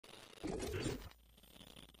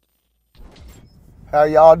How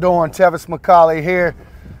y'all doing? Tevis McCauley here.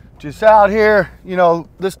 Just out here,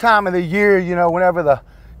 this time of the year, whenever the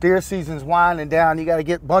deer season's winding down, you got to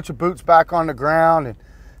get a bunch of boots back on the ground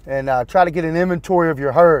and try to get an inventory of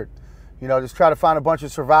your herd. Just try to find a bunch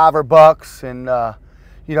of survivor bucks and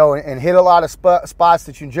hit a lot of spots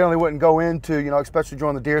that you generally wouldn't go into, especially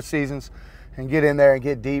during the deer seasons, and get in there and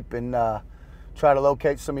get deep and try to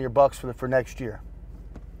locate some of your bucks for next year.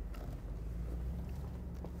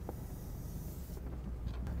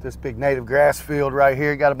 This big native grass field right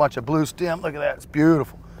here, got a bunch of blue stem. Look at that, it's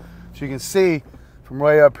beautiful. So you can see from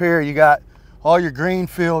way up here, you got all your green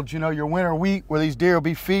fields, your winter wheat where these deer will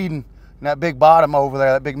be feeding in that big bottom over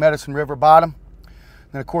there, that big Medicine River bottom.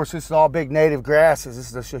 And of course, this is all big native grasses.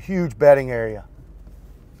 This is a huge bedding area.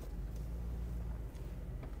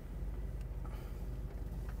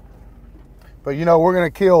 But we're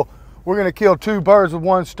gonna kill two birds with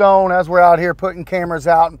one stone as we're out here putting cameras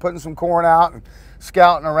out and putting some corn out and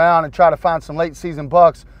scouting around and try to find some late season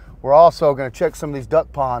bucks. We're also going to check some of these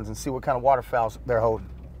duck ponds and see what kind of waterfowls they're holding.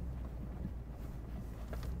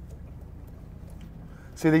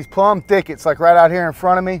 See, these plum thickets, like right out here in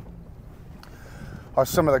front of me, are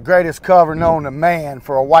some of the greatest cover known to man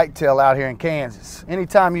for a whitetail out here in Kansas.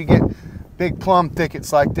 Anytime you get big plum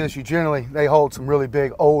thickets like this, they hold some really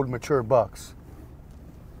big old mature bucks.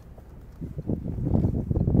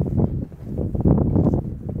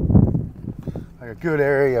 A good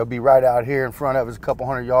area will be right out here in front of us, a couple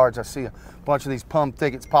hundred yards. I see a bunch of these plum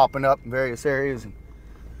thickets popping up in various areas, and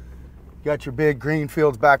you got your big green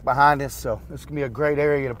fields back behind us. So this can be a great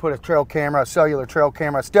area to put a trail camera, a cellular trail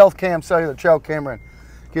camera, a stealth cam cellular trail camera, and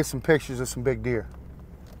get some pictures of some big deer.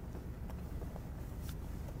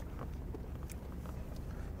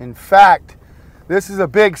 In fact, this is a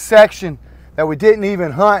big section that we didn't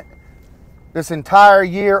even hunt this entire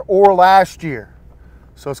year or last year.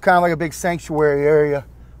 So it's kind of like a big sanctuary area,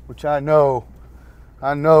 which I know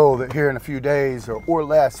that here in a few days or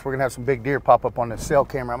less, we're gonna have some big deer pop up on this cell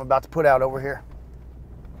camera I'm about to put out over here.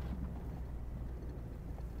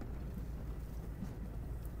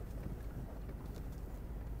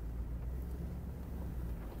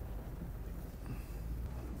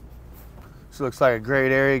 This looks like a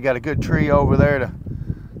great area. Got a good tree over there to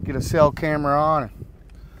get a cell camera on.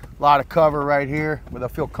 A lot of cover right here where they'll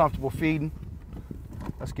feel comfortable feeding.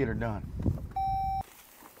 Let's get her done.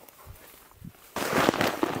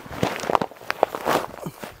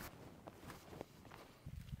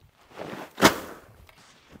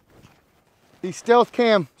 These stealth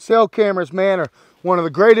cam cell cameras, man, are one of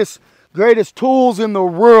the greatest tools in the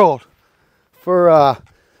world for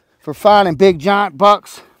finding big giant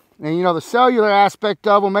bucks. And the cellular aspect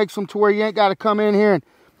of them makes them to where you ain't got to come in here and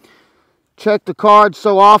check the cards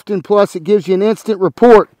so often. Plus, it gives you an instant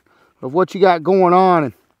report of what you got going on.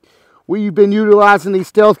 And we've been utilizing these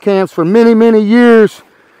stealth cams for many years,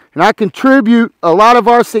 and I contribute a lot of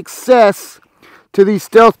our success to these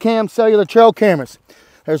stealth cam cellular trail cameras.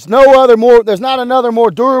 There's not another more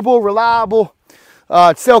durable, reliable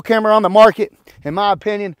cell camera on the market, in my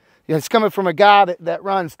opinion. It's coming from a guy that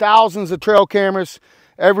runs thousands of trail cameras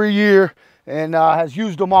every year and has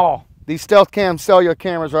used them all. These stealth cam cellular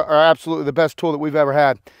cameras are absolutely the best tool that we've ever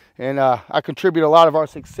had. And I contribute a lot of our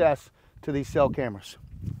success to these cell cameras.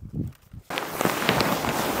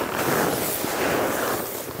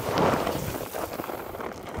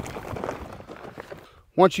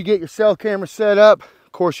 Once you get your cell camera set up,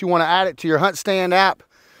 of course you want to add it to your Huntstand app.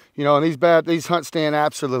 And these Huntstand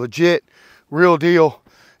apps are legit, real deal.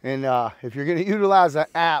 And if you're going to utilize an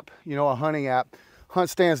app, a hunting app,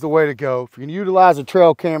 Huntstand's the way to go. If you're going to utilize a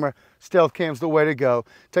trail camera, stealth cam's the way to go.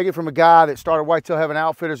 Take it from a guy that started Whitetail Heaven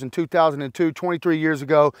Outfitters in 2002, 23 years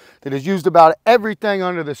ago, that has used about everything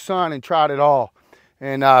under the sun and tried it all.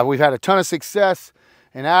 And we've had a ton of success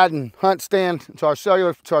in adding Huntstand to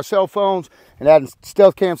our cell phones and adding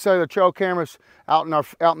stealth cam cellular trail cameras out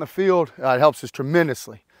in the field. It helps us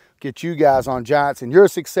tremendously. Get you guys on giants, and your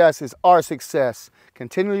success is our success.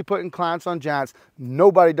 Continually putting clients on giants.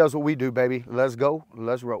 Nobody does what we do, baby. Let's go.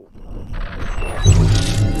 Let's roll.